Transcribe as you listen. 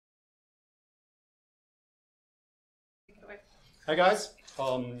Hi guys,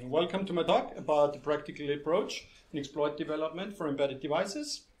 welcome to my talk about the practical approach in exploit development for embedded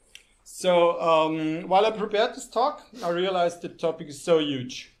devices. So while I prepared this talk, I realized the topic is so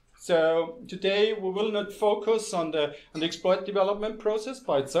huge. So today we will not focus on the exploit development process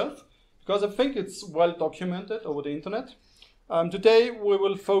by itself, because I think it's well documented over the internet. Today we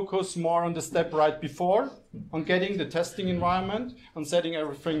will focus more on the step right before, on getting the testing environment, on setting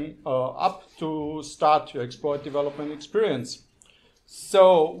everything up to start your exploit development experience.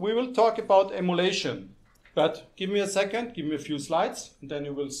 So we will talk about emulation, but give me a second, give me a few slides, and then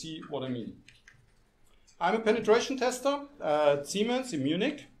you will see what I mean. I'm a penetration tester at Siemens in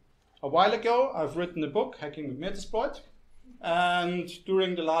Munich. A while ago, I've written a book, Hacking with Metasploit, and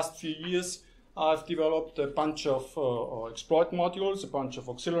during the last few years, I've developed a bunch of exploit modules, a bunch of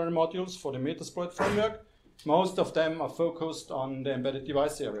auxiliary modules for the Metasploit framework. Most of them are focused on the embedded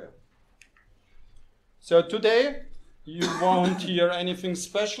device area. So today, you won't hear anything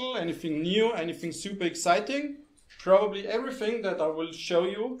special, anything new, anything super exciting. Probably everything that I will show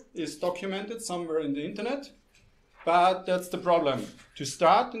you is documented somewhere in the internet. But that's the problem. To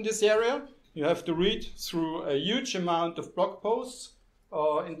start in this area, you have to read through a huge amount of blog posts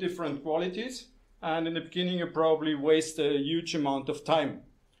in different qualities. And in the beginning, you probably waste a huge amount of time.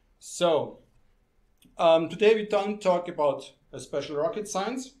 So today we don't talk about a special rocket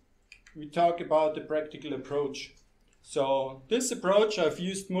science. We talk about the practical approach. So this approach I've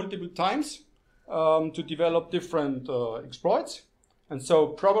used multiple times to develop different exploits. And so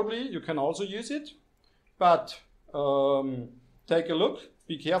probably you can also use it. But take a look,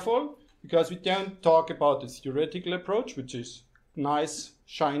 be careful, because we don't talk about the theoretical approach, which is nice,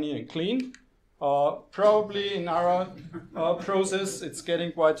 shiny, and clean. Probably in our process it's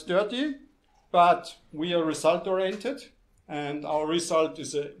getting quite dirty, but we are result-oriented, and our result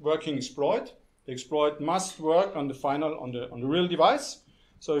is a working exploit. The exploit must work on the real device.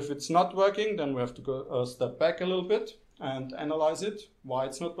 So if it's not working, then we have to go step back a little bit and analyze it, why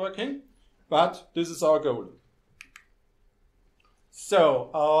it's not working. But this is our goal.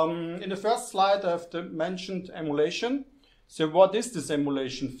 So in the first slide, I've mentioned emulation. So what is this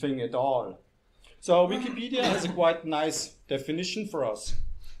emulation thing at all? So Wikipedia has a quite nice definition for us.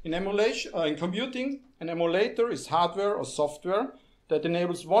 In computing, an emulator is hardware or software that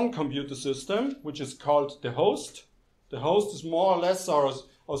enables one computer system, which is called the host. The host is more or less our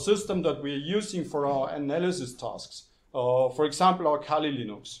system that we are using for our analysis tasks. For example, our Kali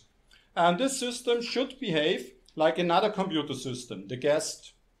Linux. And this system should behave like another computer system, the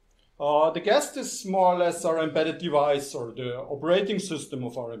guest. The guest is more or less our embedded device, or the operating system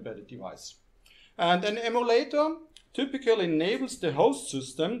of our embedded device. And an emulator typically enables the host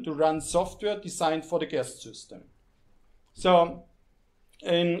system to run software designed for the guest system. So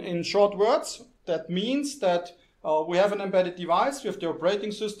in short words, that means that we have an embedded device, we have the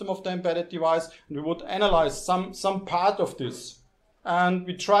operating system of the embedded device, and we would analyze some part of this. And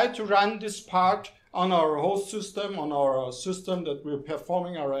we try to run this part on our host system, on our system that we're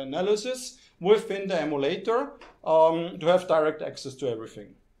performing our analysis within the emulator to have direct access to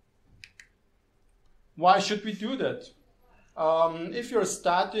everything. Why should we do that? If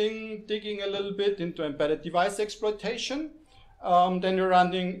you're digging a little bit into embedded device exploitation, then you're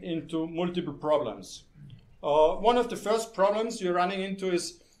running into multiple problems. One of the first problems you're running into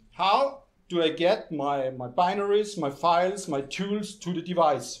is, how do I get my binaries, my files, my tools to the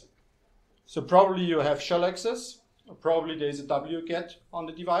device? So probably you have shell access, or probably there's a wget on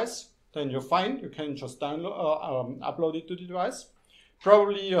the device, then you're fine, you can just upload it to the device.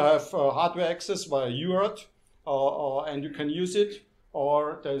 Probably you have hardware access via UART, and you can use it,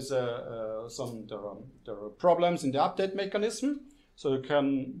 or there's there are problems in the update mechanism, so you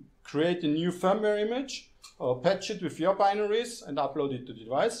can create a new firmware image, or patch it with your binaries and upload it to the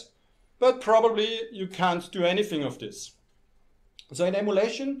device. But probably you can't do anything of this. So in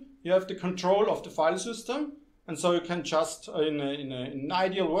emulation, you have the control of the file system, and so you can just, in an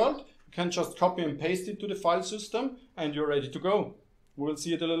ideal world, you can just copy and paste it to the file system, and you're ready to go. We'll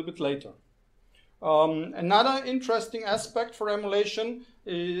see it a little bit later. Another interesting aspect for emulation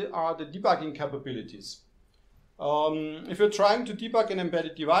are the debugging capabilities. If you're trying to debug an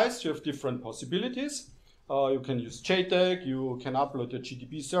embedded device, you have different possibilities. You can use JTAG, you can upload your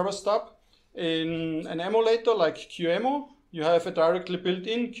GDB server stub. In an emulator like QEMU, you have a directly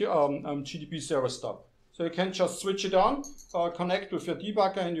built-in GDB server stub. So you can just switch it on, connect with your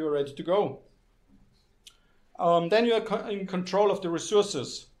debugger, and you're ready to go. Then you are in control of the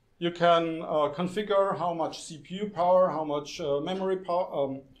resources. You can configure how much CPU power, how much memory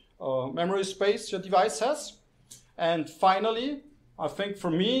space your device has. And finally, I think for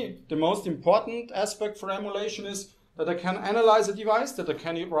me, the most important aspect for emulation is that I can analyze a device, that I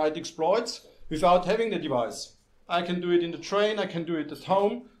can write exploits without having the device. I can do it in the train, I can do it at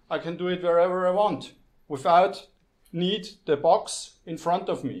home, I can do it wherever I want, without need the box in front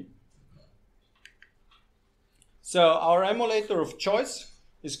of me. So our emulator of choice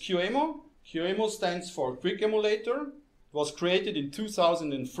is QEMU. QEMU stands for Quick Emulator. It was created in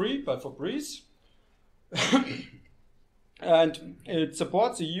 2003 by Fabrice. And it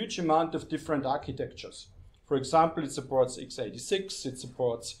supports a huge amount of different architectures. For example, it supports x86, it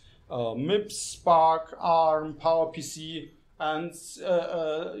supports MIPS, SPARC, ARM, PowerPC, and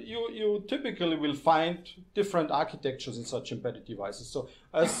you typically will find different architectures in such embedded devices. So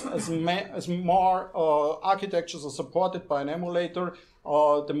as more architectures are supported by an emulator,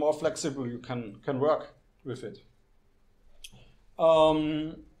 the more flexible you can work with it.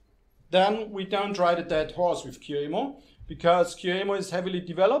 Then we don't ride a dead horse with QEMU, because QEMU is heavily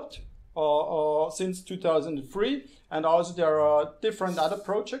developed since 2003, and also there are different other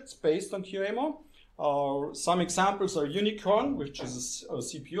projects based on QEMU. Some examples are Unicorn, which is a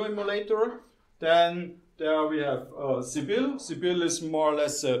CPU emulator. Then there we have Sibyl. Sibyl is more or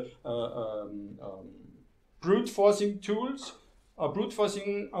less a brute forcing tool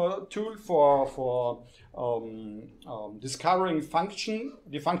for discovering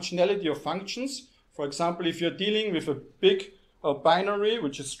the functionality of functions. For example, if you're dealing with a big binary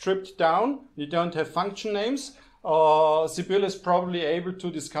which is stripped down, you don't have function names, Sibyl is probably able to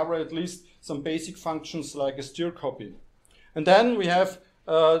discover at least some basic functions like a stir copy. And then we have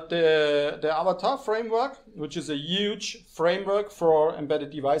the Avatar framework, which is a huge framework for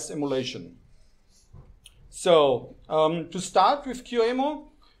embedded device emulation. So to start with QEMU,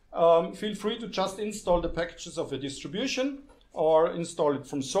 feel free to just install the packages of a distribution or install it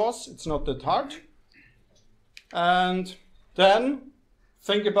from source. It's not that hard. And then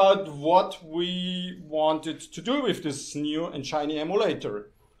think about what we wanted to do with this new and shiny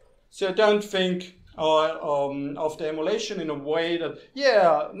emulator. So don't think of the emulation in a way that,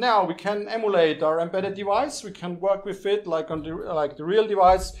 yeah, now we can emulate our embedded device, we can work with it like the real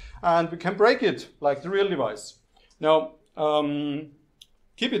device, and we can break it like the real device. Now,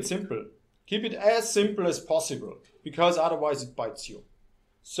 keep it simple. Keep it as simple as possible, because otherwise it bites you.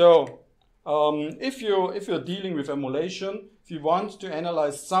 So, if you're dealing with emulation, if you want to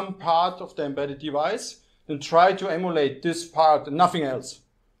analyze some part of the embedded device, then try to emulate this part and nothing else.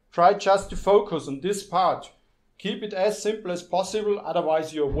 Try just to focus on this part. Keep it as simple as possible,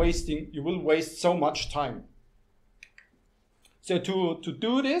 otherwise you will waste so much time. So to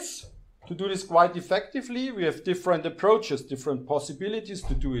do this quite effectively, we have different approaches, different possibilities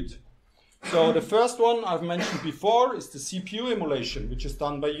to do it. So the first one I've mentioned before is the CPU emulation, which is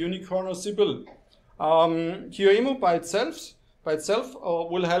done by Unicorn or Sibyl. QEMU by itself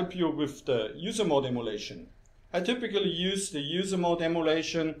will help you with the user mode emulation. I typically use the user mode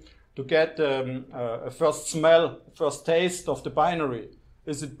emulation to get a first smell, first taste of the binary.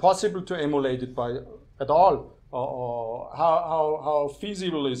 Is it possible to emulate it at all? Or how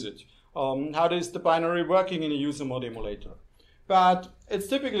feasible is it? How is the binary working in a user mode emulator? But it's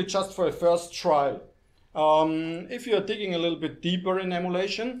typically just for a first trial. If you're digging a little bit deeper in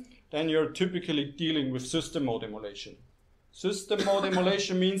emulation, then you're typically dealing with system mode emulation. System mode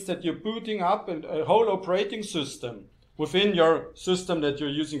emulation means that you're booting up a whole operating system within your system that you're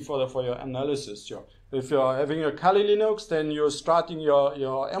using for your analysis. If you're having a Kali Linux, then you're starting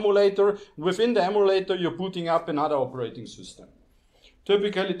your emulator. Within the emulator, you're booting up another operating system.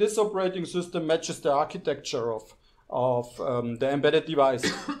 Typically, this operating system matches the architecture of the embedded device.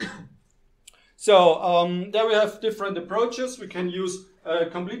 So there we have different approaches. We can use a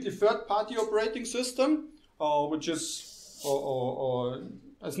completely third-party operating system, which is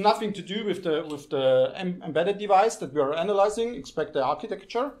has nothing to do with the embedded device that we are analyzing, expect the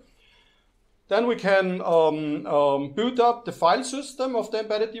architecture. Then we can boot up the file system of the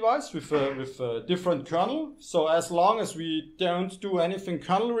embedded device with a different kernel. So as long as we don't do anything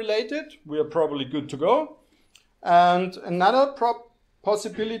kernel related, we are probably good to go. And another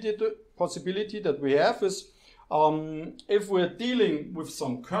possibility that we have is if we're dealing with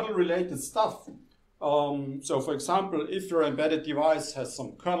some kernel related stuff. So for example, if your embedded device has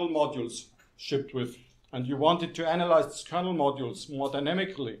some kernel modules shipped with, and you wanted to analyze these kernel modules more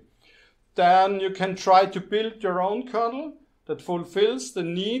dynamically, then you can try to build your own kernel that fulfills the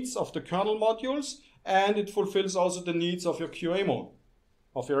needs of the kernel modules, and it fulfills also the needs of your QEMU,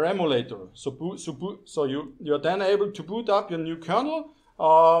 of your emulator. So you're then able to boot up your new kernel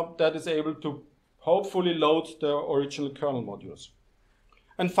that is able to hopefully load the original kernel modules.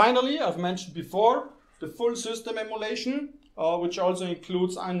 And finally, I've mentioned before, the full system emulation, which also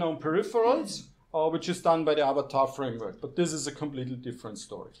includes unknown peripherals. which is done by the Avatar framework. But this is a completely different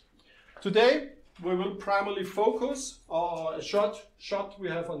story. Today, we will primarily focus a shot we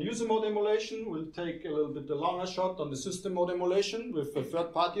have on user mode emulation. We'll take a little bit the longer shot on the system mode emulation with a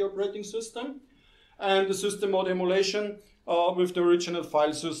third-party operating system, and the system mode emulation with the original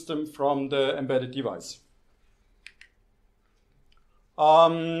file system from the embedded device.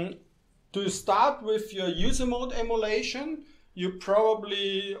 To start with your user mode emulation, you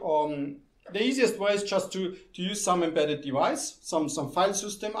probably the easiest way is just to use some embedded device, some file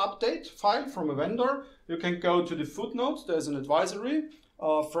system update file from a vendor. You can go to the footnote. There's an advisory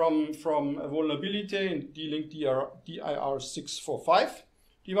from a vulnerability in D-Link DIR645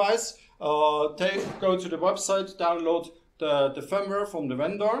 device. Go to the website, download the firmware from the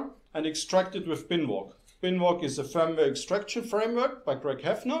vendor, and extract it with Binwalk. Binwalk is a firmware extraction framework by Greg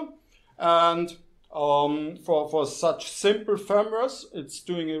Hefner, and for such simple firmwares, it's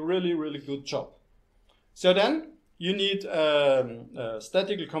doing a really, really good job. So then you need a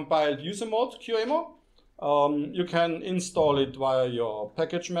statically compiled user mode QEMU. You can install it via your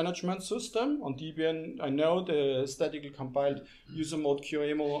package management system on Debian. I know the statically compiled user mode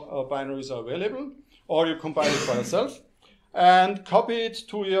QEMU binaries are available, or you compile it by yourself and copy it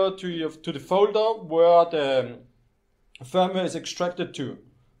to the folder where the firmware is extracted to.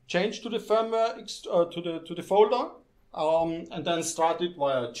 Change to the firmware to the folder, and then start it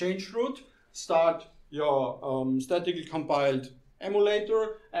via change root. Start your statically compiled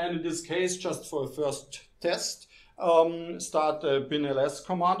emulator, and in this case, just for a first test, start a binls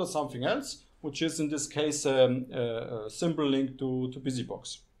command or something else, which is in this case a simple link to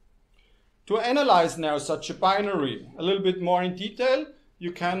BusyBox. To analyze now such a binary a little bit more in detail,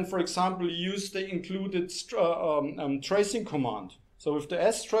 you can, for example, use the included tracing command. So with the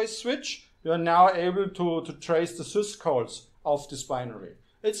strace switch, you are now able to trace the syscalls of this binary.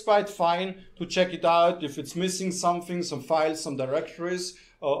 It's quite fine to check it out if it's missing something, some files, some directories,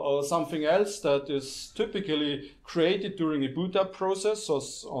 or something else that is typically created during a boot up process or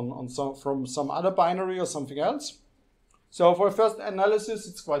from some other binary or something else. So for first analysis,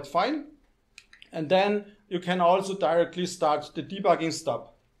 it's quite fine. And then you can also directly start the debugging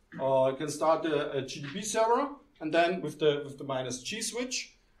step. You can start a GDB server, and then with the -G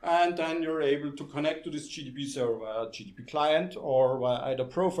switch, and then you're able to connect to this GDB server via GDB client or via IDA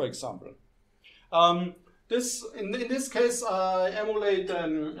Pro, for example. In this case, I emulate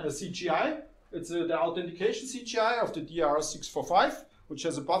a CGI. It's the authentication CGI of the DR645, which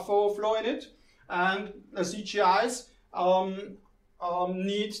has a buffer overflow in it. And the CGIs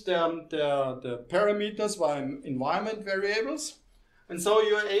need the parameters via environment variables. And so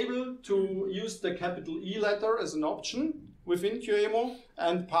you are able to use the capital E letter as an option within QEMU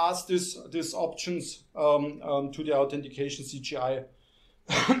and pass these options to the authentication CGI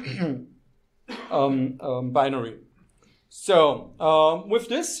binary. So with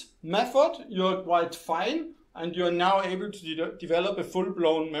this method, you're quite fine, and you're now able to develop a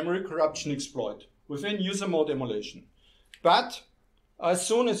full-blown memory corruption exploit within user mode emulation. But as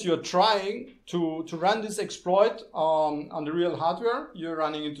soon as you're trying to run this exploit on the real hardware, you're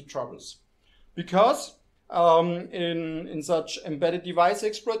running into troubles. Because in such embedded device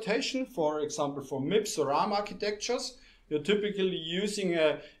exploitation, for example, for MIPS or ARM architectures, you're typically using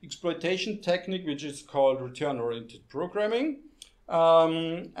an exploitation technique which is called return-oriented programming,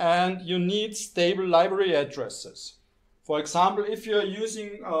 and you need stable library addresses. For example, if you're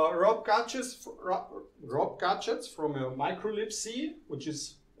using ROP gadgets from a microlibc, which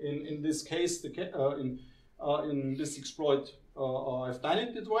is in this case in this exploit I've done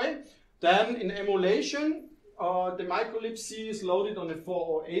it that way, then in emulation the microlibc is loaded on a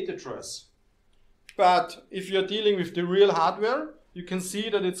 408 address. But if you're dealing with the real hardware, you can see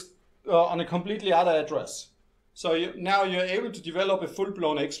that it's on a completely other address. So now you're able to develop a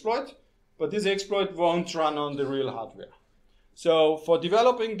full-blown exploit, but this exploit won't run on the real hardware. So for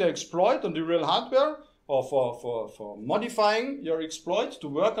developing the exploit on the real hardware, or for modifying your exploit to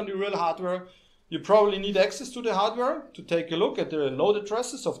work on the real hardware, you probably need access to the hardware to take a look at the load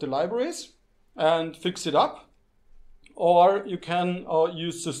addresses of the libraries and fix it up. Or you can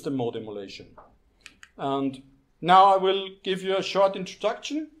use system mode emulation. And now I will give you a short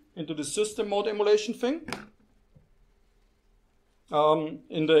introduction into the system mode emulation thing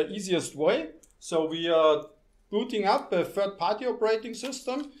in the easiest way. So we are booting up a third-party operating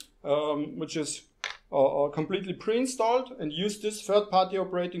system, which is completely pre-installed, and use this third-party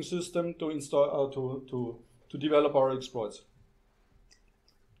operating system to install to develop our exploits.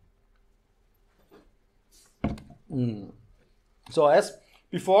 So as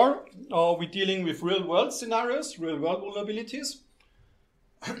before, we're dealing with real-world scenarios, real-world vulnerabilities.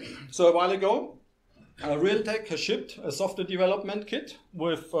 So a while ago, Realtek has shipped a software development kit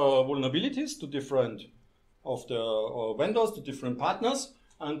with vulnerabilities to different of the vendors, to different partners,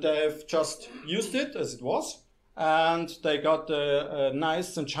 and they've just used it as it was, and they got a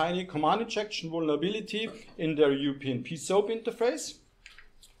nice and shiny command injection vulnerability in their UPnP SOAP interface.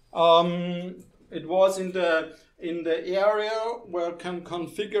 It was in the area where you can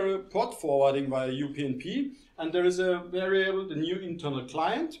configure port forwarding via UPnP, and there is a variable, the new internal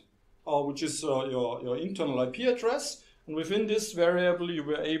client, which is your internal IP address, and within this variable you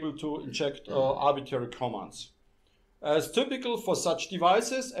were able to inject arbitrary commands. As typical for such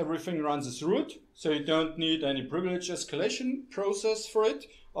devices, everything runs as root, so you don't need any privilege escalation process for it,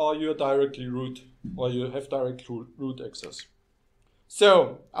 or you are directly root, or you have direct root access.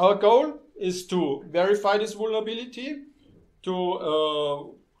 So our goal is to verify this vulnerability,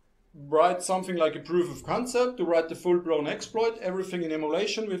 to write something like a proof of concept, to write the full-blown exploit, everything in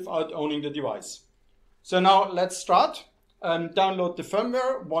emulation without owning the device. So now let's start. Download the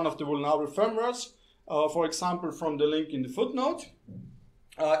firmware, one of the vulnerable firmwares, for example, from the link in the footnote.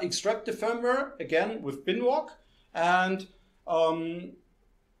 Extract the firmware, again, with binwalk. And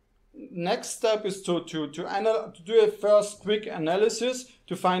next step is to do a first quick analysis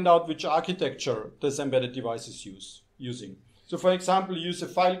to find out which architecture this embedded device is using. So for example, use a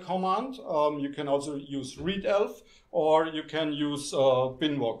file command. You can also use readelf, or you can use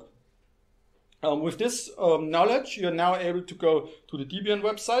binwalk. With this knowledge, you're now able to go to the Debian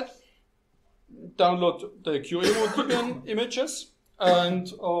website, download the QEMU Debian images,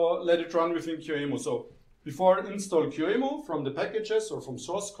 and let it run within QEMU. So before install QEMU from the packages or from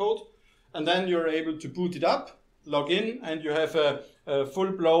source code, and then you're able to boot it up, log in, and you have a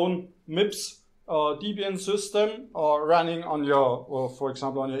full-blown MIPS Debian system running on your, for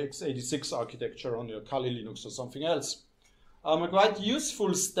example, on your x86 architecture, on your Kali Linux or something else. A quite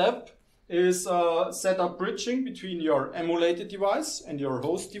useful step is set up bridging between your emulated device and your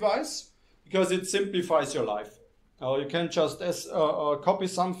host device, because it simplifies your life. You can just copy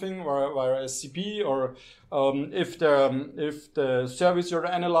something via SCP, or if the service you're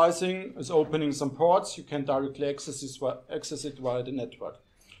analyzing is opening some ports, you can directly access it via the network.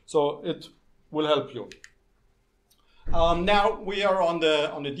 So it will help you. Now we are on the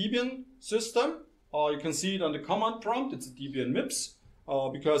Debian system. You can see it on the command prompt. It's a Debian MIPS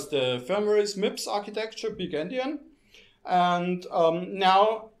because the firmware is MIPS architecture, big endian. And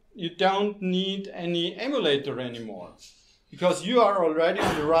now you don't need any emulator anymore because you are already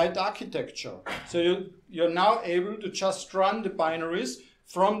on the right architecture. So you're now able to just run the binaries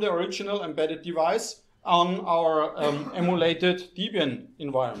from the original embedded device on our emulated Debian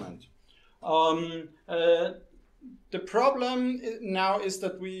environment. The problem now is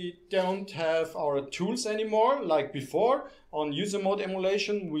that we don't have our tools anymore like before. On user mode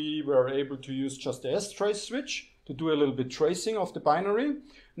emulation, we were able to use just the strace switch to do a little bit tracing of the binary.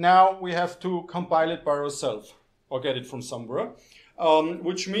 Now we have to compile it by ourselves or get it from somewhere,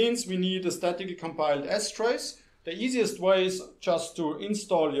 which means we need a statically compiled strace. The easiest way is just to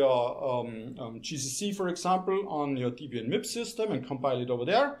install your GCC, for example, on your Debian MIPS system and compile it over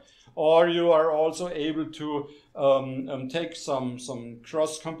there. Or you are also able to take some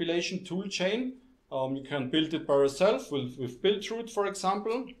cross-compilation tool chain. You can build it by yourself with buildroot, for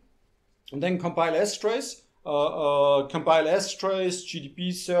example, and then compile strace. Compile strace,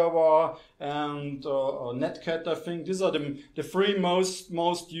 GDB server, and netcat. I think these are the three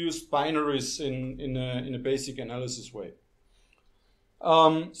most used binaries in a basic analysis way.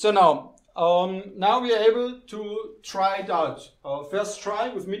 So now we are able to try it out. First try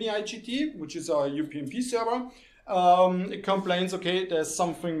with mini-IGT, which is our UPnP server. It complains, okay, there's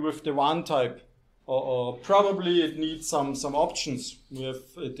something with the WAN type, or probably it needs some options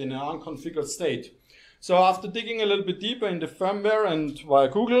with it in an unconfigured state. So after digging a little bit deeper in the firmware and via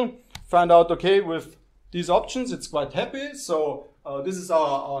Google, found out, okay, with these options, it's quite happy. So this is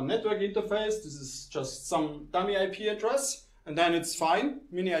our network interface. This is just some dummy IP address, and then it's fine.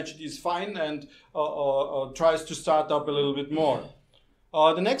 Mini-IGT is fine and tries to start up a little bit more.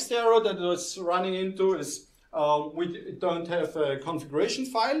 The next error that it was running into is we don't have a configuration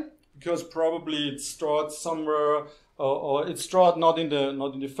file because probably it's stored somewhere, or it's stored not in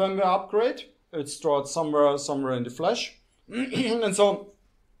the firmware upgrade. It's stored somewhere in the flash. And so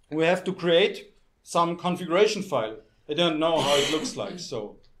we have to create some configuration file. I don't know how it looks like,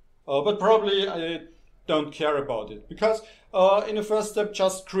 so but probably I don't care about it because in the first step,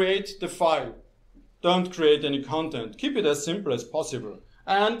 just create the file. Don't create any content. Keep it as simple as possible.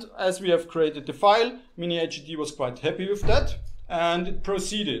 And as we have created the file, mini-IGT was quite happy with that, and it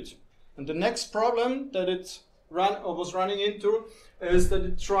proceeded. And the next problem that it was running into is that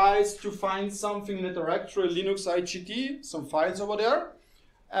it tries to find something in the directory Linux IGT, some files over there,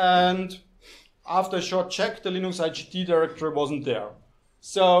 and after a short check, the Linux IGT directory wasn't there.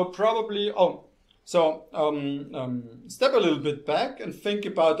 So probably, step a little bit back and think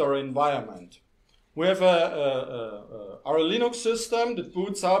about our environment. We have our Linux system that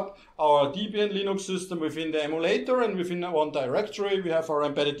boots up our Debian Linux system within the emulator, and within one directory we have our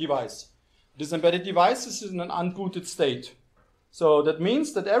embedded device. This embedded device is in an unbooted state. So that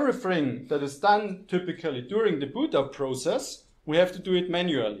means that everything that is done typically during the boot up process, we have to do it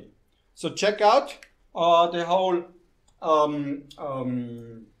manually. So check out the whole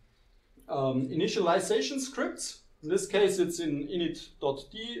initialization scripts. In this case, it's in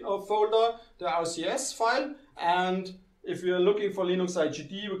init.d folder, the RCS file. And if we are looking for Linux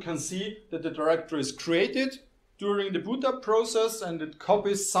IGT, we can see that the directory is created during the boot up process, and it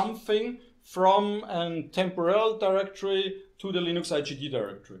copies something from a temporal directory to the Linux IGT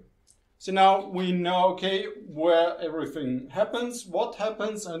directory. So now we know, okay, where everything happens, what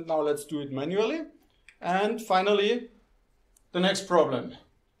happens, and now let's do it manually. And finally, the next problem.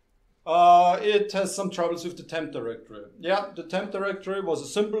 It has some troubles with the temp directory. Yeah, the temp directory was a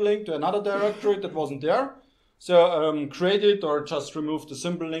simple link to another directory that wasn't there. So create it or just remove the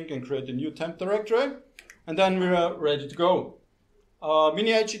simple link and create a new temp directory. And then we are ready to go.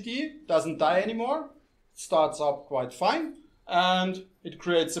 Mini IGT doesn't die anymore. It starts up quite fine. And it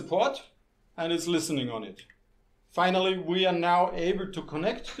creates a port and is listening on it. Finally, we are now able to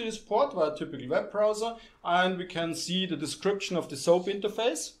connect to this port via a typical web browser, and we can see the description of the SOAP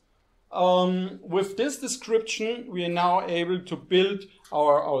interface. With this description, we are now able to build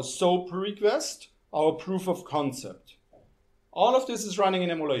our SOAP request, our proof of concept. All of this is running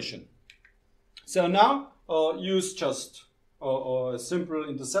in emulation. So now use just a simple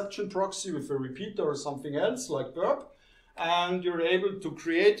interception proxy with a repeater or something else like burp, and you're able to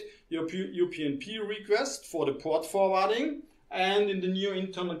create your UPnP request for the port forwarding. And in the new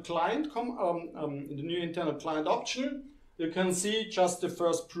internal client option, you can see just the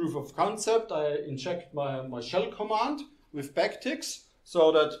first proof of concept. I inject my shell command with backticks,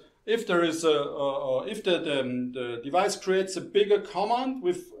 so that if there is if the device creates a bigger command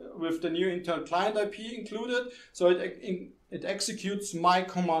with the new internal client IP included, so it executes my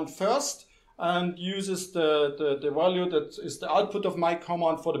command first and uses the value that is the output of my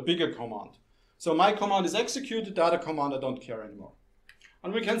command for the bigger command. So my command is executed, the other command I don't care anymore.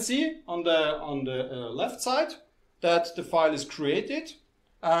 And we can see on the left side that the file is created,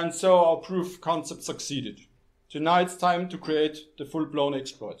 and so our proof of concept succeeded. So now it's time to create the full-blown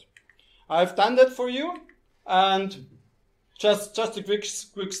exploit. I've done that for you, and just a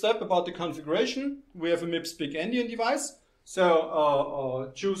quick step about the configuration. We have a MIPS big endian device,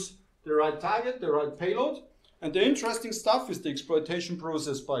 so choose the right target, the right payload, and the interesting stuff is the exploitation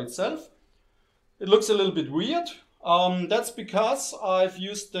process by itself. It looks a little bit weird. That's because I've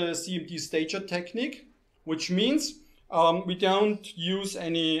used the CMD stager technique, which means we don't use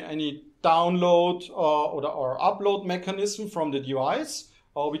any download or upload mechanism from the device.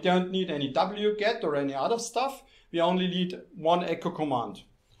 We don't need any wget or any other stuff. We only need one echo command.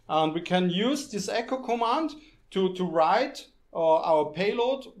 And we can use this echo command to write our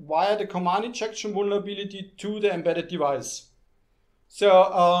payload via the command injection vulnerability to the embedded device.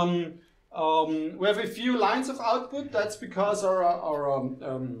 So we have a few lines of output. That's because our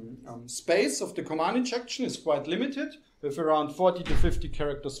space of the command injection is quite limited, with around 40 to 50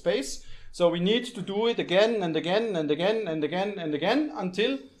 character space. So we need to do it again and again and again and again and again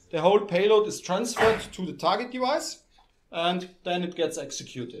until the whole payload is transferred to the target device, and then it gets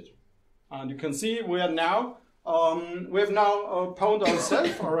executed. And you can see we have now pwned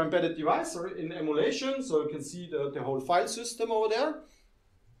ourselves, our embedded device, in emulation, so you can see the whole file system over there.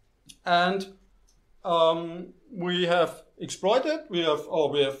 And we have exploited, we have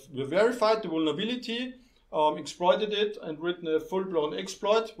verified the vulnerability, exploited it, and written a full-blown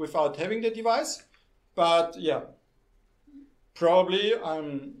exploit without having the device. But yeah, probably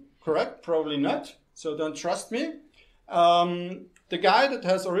I'm correct, probably not, so don't trust me. The guy that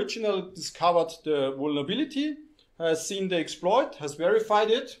has originally discovered the vulnerability has seen the exploit, has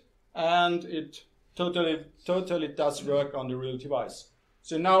verified it, and it totally does work on the real device.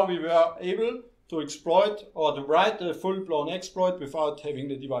 So now we were able to exploit or to write a full-blown exploit without having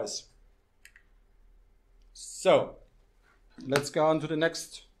the device. So let's go on to the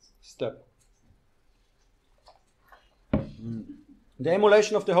next step. The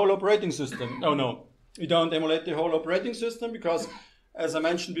emulation of the whole operating system. No, we don't emulate the whole operating system because, as I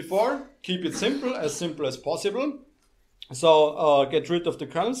mentioned before, keep it simple as possible. So get rid of the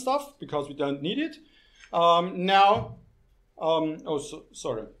kernel stuff because we don't need it. Now,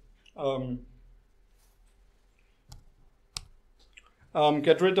 sorry.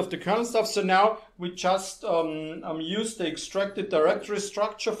 Get rid of the kernel stuff. So now we just use the extracted directory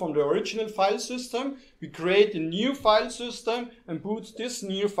structure from the original file system. We create a new file system and boot this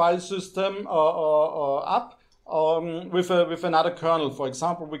new file system up with another kernel. For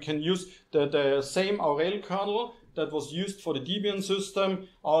example, we can use the same Aurel kernel that was used for the Debian system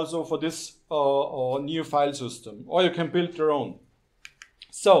also for this new file system. Or you can build your own.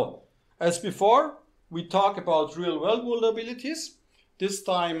 So, as before, we talk about real-world vulnerabilities. This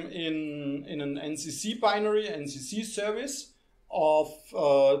time in an NCC binary, NCC service of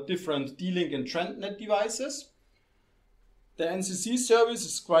different D-Link and TrendNet devices. The NCC service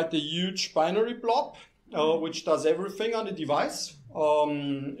is quite a huge binary blob, which does everything on the device.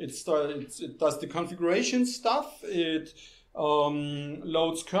 It does the configuration stuff, it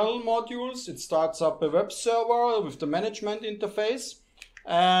loads kernel modules, it starts up a web server with the management interface,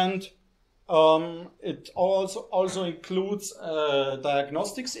 and it also includes a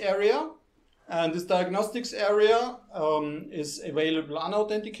diagnostics area, and this diagnostics area is available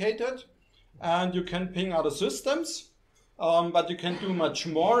unauthenticated, and you can ping other systems, but you can do much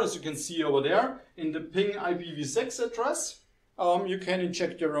more, as you can see over there. In the ping IPv6 address, you can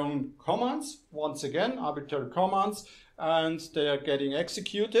inject your own commands, once again, arbitrary commands, and they are getting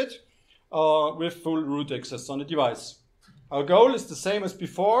executed with full root access on the device. Our goal is the same as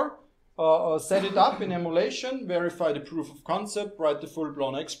before. Set it up in emulation, verify the proof of concept, write the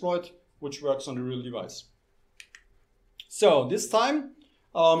full-blown exploit, which works on the real device. So this time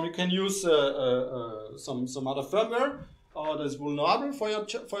you can use some other firmware that is vulnerable for your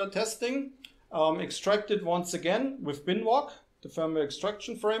testing. Extract it once again with binwalk, the firmware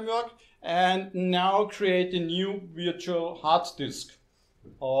extraction framework, and now create a new virtual hard disk.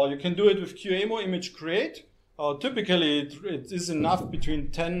 You can do it with QEMU image create. Typically, it is enough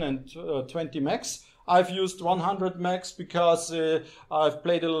between 10 and 20 megs. I've used 100 megs because I've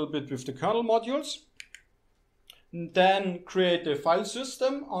played a little bit with the kernel modules. Then create a file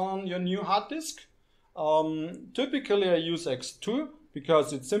system on your new hard disk. Typically, I use X2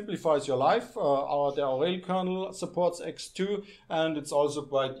 because it simplifies your life. The Aurel kernel supports X2, and it's also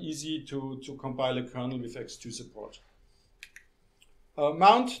quite easy to compile a kernel with X2 support.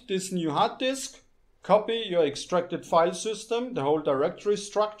 Mount this new hard disk. Copy your extracted file system, the whole directory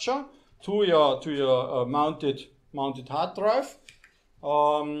structure, to your mounted hard drive.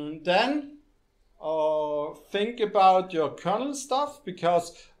 Then think about your kernel stuff,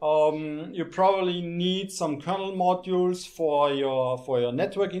 because you probably need some kernel modules for your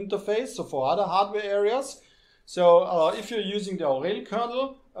network interface, so for other hardware areas. So if you're using the Aurel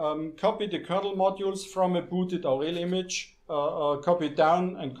kernel, copy the kernel modules from a booted Aurel image. Copy it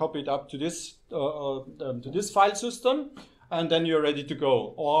down and copy it up to this file system, and then you're ready to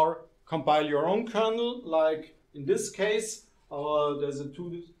go. Or compile your own kernel, like in this case, there's a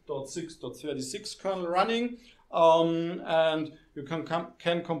 2.6.36 kernel running, and you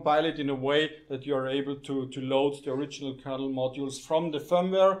can compile it in a way that you're able to load the original kernel modules from the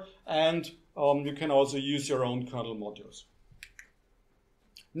firmware, and you can also use your own kernel modules.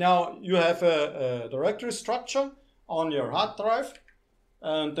 Now you have a directory structure on your hard drive,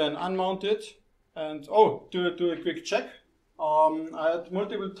 and then unmount it, and do a quick check. I had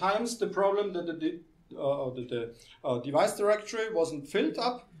multiple times the problem that the device directory wasn't filled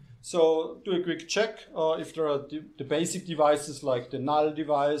up. So do a quick check if there are the basic devices like the null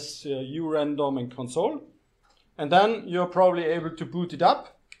device, urandom, and console. And then you're probably able to boot it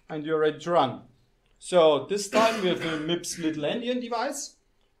up and you're ready to run. So this time we have a MIPS little endian device.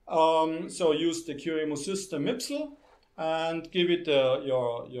 So use the QEMU system MIPSL and give it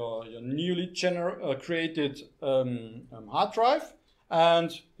your newly created hard drive,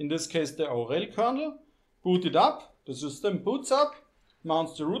 and in this case the Aurel kernel. Boot it up, the system boots up,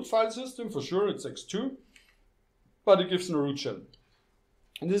 mounts the root file system, for sure it's X2, but it gives no root shell.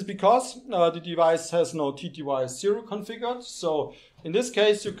 And this is because the device has no TTY0 configured. So in this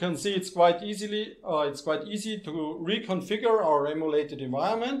case you can see it's quite easy to reconfigure our emulated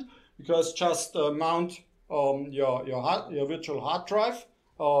environment, because just mount your virtual hard drive,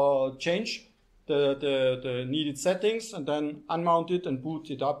 change the needed settings, and then unmount it and boot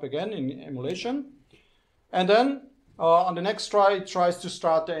it up again in emulation. And then on the next try, it tries to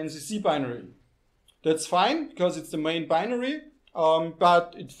start the NCC binary. That's fine, because it's the main binary,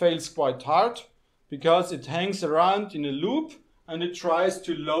 but it fails quite hard because it hangs around in a loop and it tries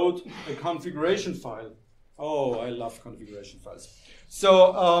to load a configuration file. Oh, I love configuration files.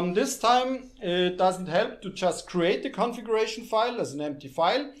 So this time it doesn't help to just create the configuration file as an empty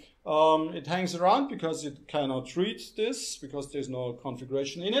file. It hangs around because it cannot read this, because there's no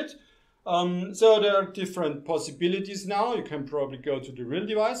configuration in it. So there are different possibilities now. You can probably go to the real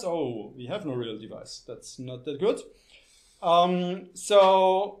device. Oh, we have no real device. That's not that good.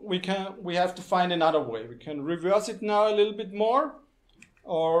 So we have to find another way. We can reverse it now a little bit more,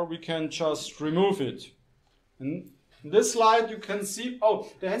 or we can just remove it. And in this slide you can see, oh,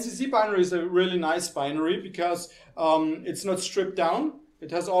 the NCC binary is a really nice binary because it's not stripped down. It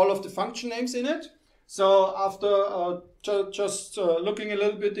has all of the function names in it. So after just looking a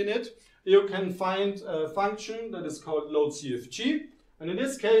little bit in it, you can find a function that is called loadCFG. And in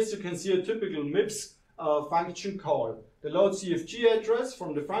this case, you can see a typical MIPS function call. The loadCFG address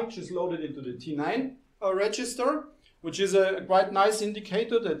from the function is loaded into the T9 register, which is a quite nice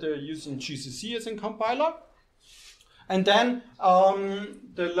indicator that they're using GCC as a compiler. And then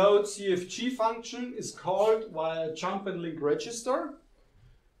the loadCFG function is called via jump and link register.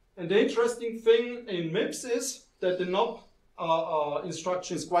 And the interesting thing in MIPS is that the knob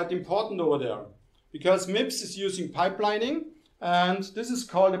instruction is quite important over there, because MIPS is using pipelining, and this is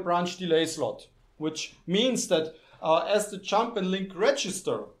called a branch delay slot, which means that as the jump and link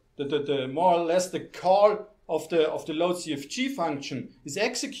register, the more or less the call of the loadCFG function is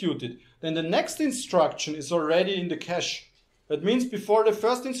executed, then the next instruction is already in the cache. That means before the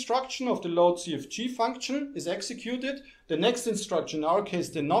first instruction of the loadCFG function is executed, the next instruction, in our case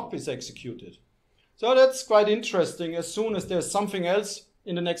the knob, is executed. So that's quite interesting as soon as there's something else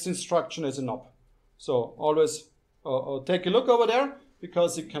in the next instruction as a knob. So always take a look over there,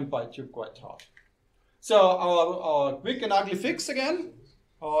 because it can bite you quite hard. So our quick and ugly fix again,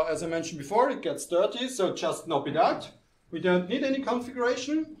 as I mentioned before, it gets dirty, so just knob it out. We don't need any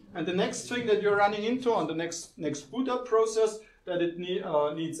configuration. And the next thing that you're running into on the next boot up process, that it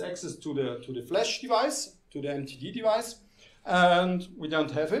needs access to the flash device, to the MTD device, and we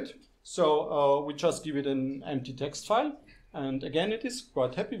don't have it. So we just give it an empty text file, and again it is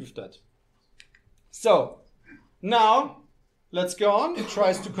quite happy with that. So now let's go on. It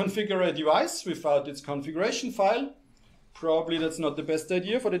tries to configure a device without its configuration file. Probably that's not the best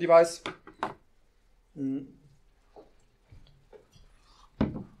idea for the device.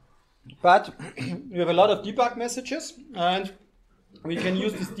 But we have a lot of debug messages, and we can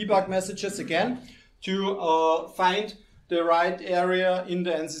use these debug messages again to find the right area in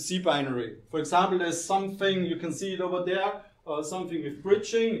the NCC binary. For example, there's something, you can see it over there, something with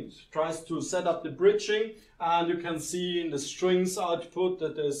bridging. It tries to set up the bridging, and you can see in the strings output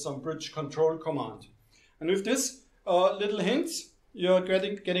that there's some bridge control command. And with this little hints, you're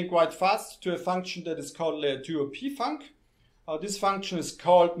getting quite fast to a function that is called layer 2 OP func. This function is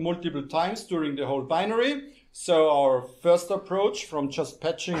called multiple times during the whole binary. So our first approach from just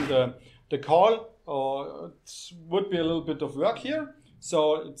patching the call would be a little bit of work here.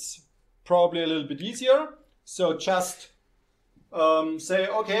 So it's probably a little bit easier. So just say,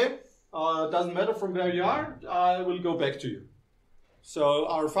 okay, doesn't matter from where you are, I will go back to you. So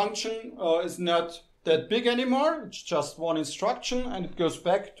our function is not that big anymore. It's just one instruction, and it goes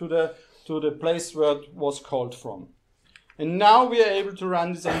back to the place where it was called from. And now we are able to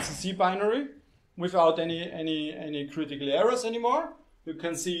run this NCC binary without any critical errors anymore. You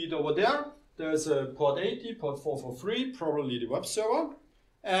can see it over there. There's a port 80, port 443, probably the web server.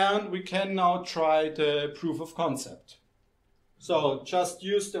 And we can now try the proof of concept. So just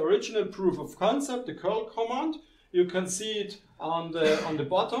use the original proof of concept, the curl command. You can see it on the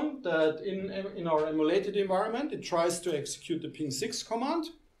bottom that in our emulated environment, it tries to execute the ping6 command.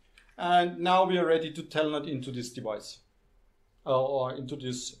 And now we are ready to telnet into this device. Or into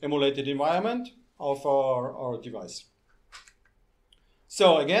this emulated environment of our device.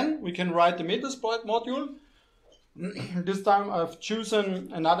 So again, we can write the Metasploit module. This time I've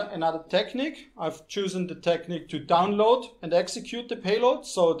chosen another technique. I've chosen the technique to download and execute the payload.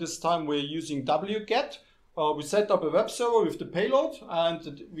 So this time we're using wget. We set up a web server with the payload,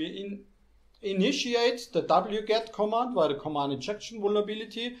 and we initiate the wget command via the command injection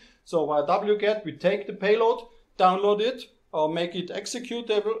vulnerability. So via wget, we take the payload, download it, make it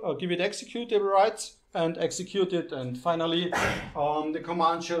executable, or give it executable rights, and execute it. And finally, the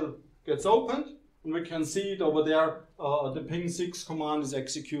command shell gets opened, and we can see it over there. The ping6 command is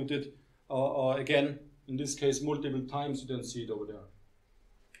executed again, in this case, multiple times. You don't see it over there.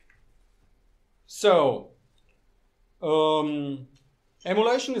 So,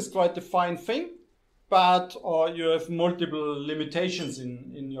 emulation is quite a fine thing, but you have multiple limitations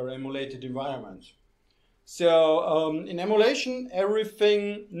in your emulated environment. So in emulation,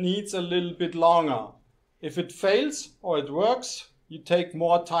 everything needs a little bit longer. If it fails or it works, you take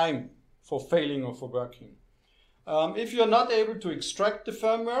more time for failing or for working. If you're not able to extract the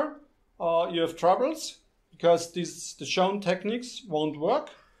firmware, you have troubles because the shown techniques won't work.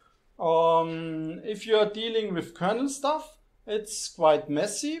 If you are dealing with kernel stuff, it's quite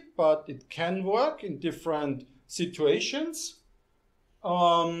messy, but it can work in different situations.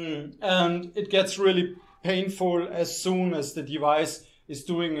 And it gets really painful as soon as the device is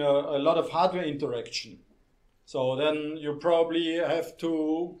doing a lot of hardware interaction. So then you probably have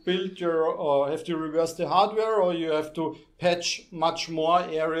to build or have to reverse the hardware, or you have to patch much more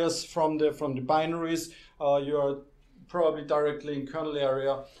areas from the binaries. You are probably directly in kernel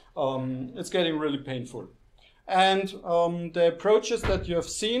area. It's getting really painful. And the approaches that you have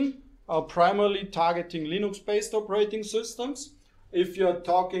seen are primarily targeting Linux-based operating systems. If you're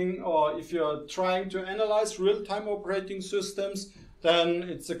talking or if you're trying to analyze real-time operating systems, then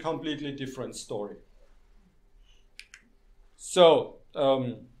it's a completely different story. So,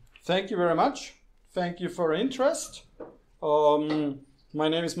 thank you very much. Thank you for your interest. My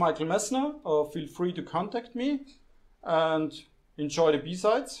name is Michael Messner. Feel free to contact me and enjoy the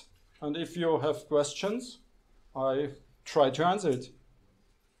B-sides. And if you have questions, I try to answer it.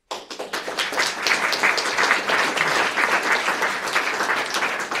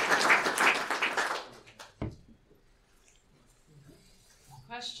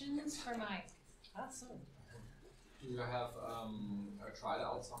 Questions for Mike? Awesome. Do you have tried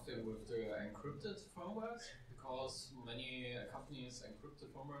out something with the encrypted firmwares? Because many companies encrypt the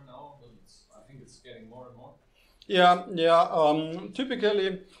firmware now, but I think it's getting more and more. Yeah.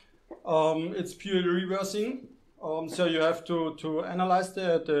 Typically, it's purely reversing. So you have to analyze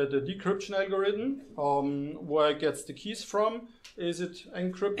the decryption algorithm, where it gets the keys from. Is it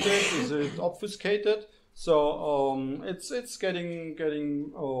encrypted? Is it obfuscated? So it's getting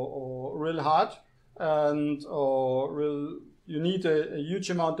real hard, and you need a huge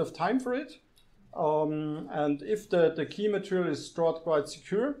amount of time for it. And if the key material is stored quite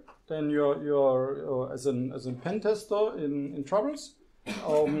secure, then you're as a pen tester in troubles.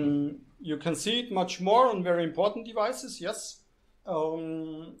 You can see it much more on very important devices. Yes,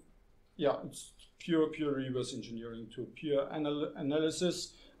 yeah, it's pure reverse engineering to pure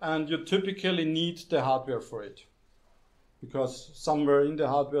analysis. And you typically need the hardware for it, because somewhere in the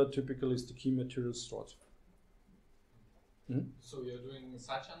hardware typically is the key material stored. So you're doing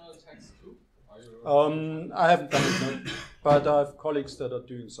side channel attacks too? I haven't done it, no, but I have colleagues that are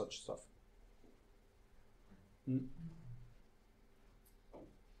doing such stuff.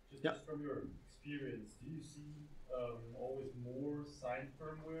 Just from your experience, do you see always more signed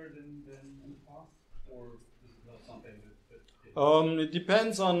firmware than in the past, or is it not something that it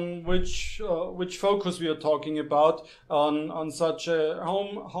depends on which focus we are talking about. On such a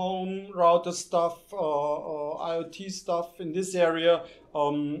home router stuff or IoT stuff in this area,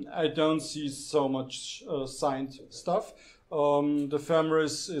 I don't see so much signed stuff. The firmware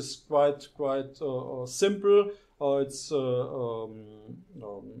is quite simple.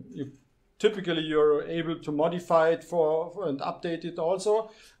 Typically you're able to modify it and update it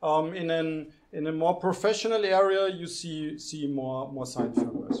also. In a more professional area, you see more signed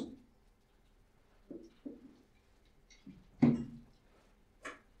firmwares.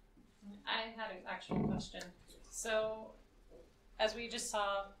 I had an actual question. So, as we just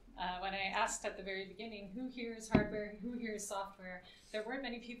saw, when I asked at the very beginning, who here is hardware, who here is software, there weren't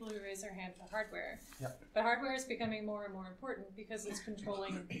many people who raised their hand for hardware. Yeah. But hardware is becoming more and more important because it's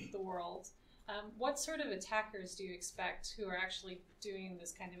controlling the world. What sort of attackers do you expect who are actually doing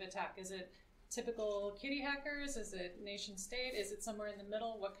this kind of attack? Is it typical kitty hackers? Is it nation state? Is it somewhere in the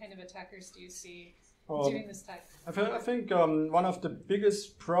middle? What kind of attackers do you see doing this type? I think one of the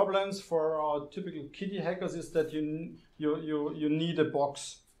biggest problems for typical kitty hackers is that you need a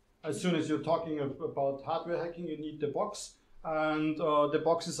box. As soon as you're talking about hardware hacking, you need the box, and the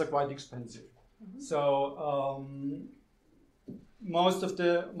boxes are quite expensive. Mm-hmm. So most of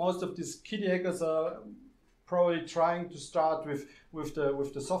these kitty hackers are probably trying to start with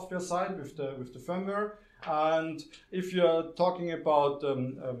the software side, with the firmware. And if you're talking about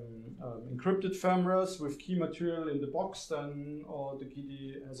encrypted firmwares with key material in the box, then the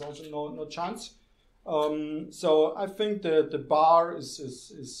kitty has also no chance. So I think the bar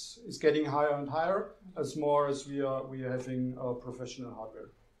is getting higher and higher as more as we are having professional hardware,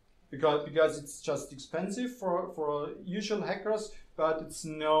 because it's just expensive for usual hackers, but it's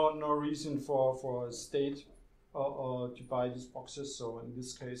no reason for a state to buy these boxes. So in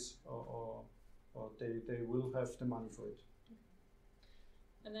this case, they will have the money for it.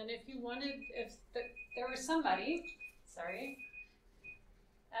 And then if there was somebody,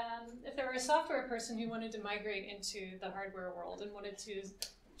 if there were a software person who wanted to migrate into the hardware world and wanted to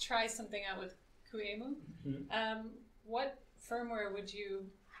try something out with Kuemu. What firmware would you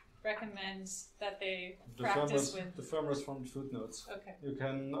recommend that they practice with? The firmwares from the footnotes. Okay. You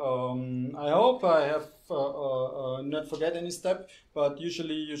can, I hope I have not forget any step, but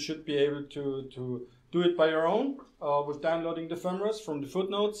usually you should be able to do it by your own with downloading the firmwares from the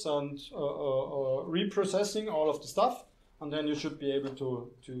footnotes and reprocessing all of the stuff, and then you should be able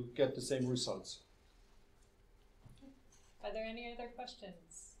to get the same results. Are there any other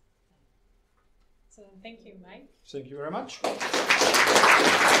questions? So thank you, Mike. Thank you very much.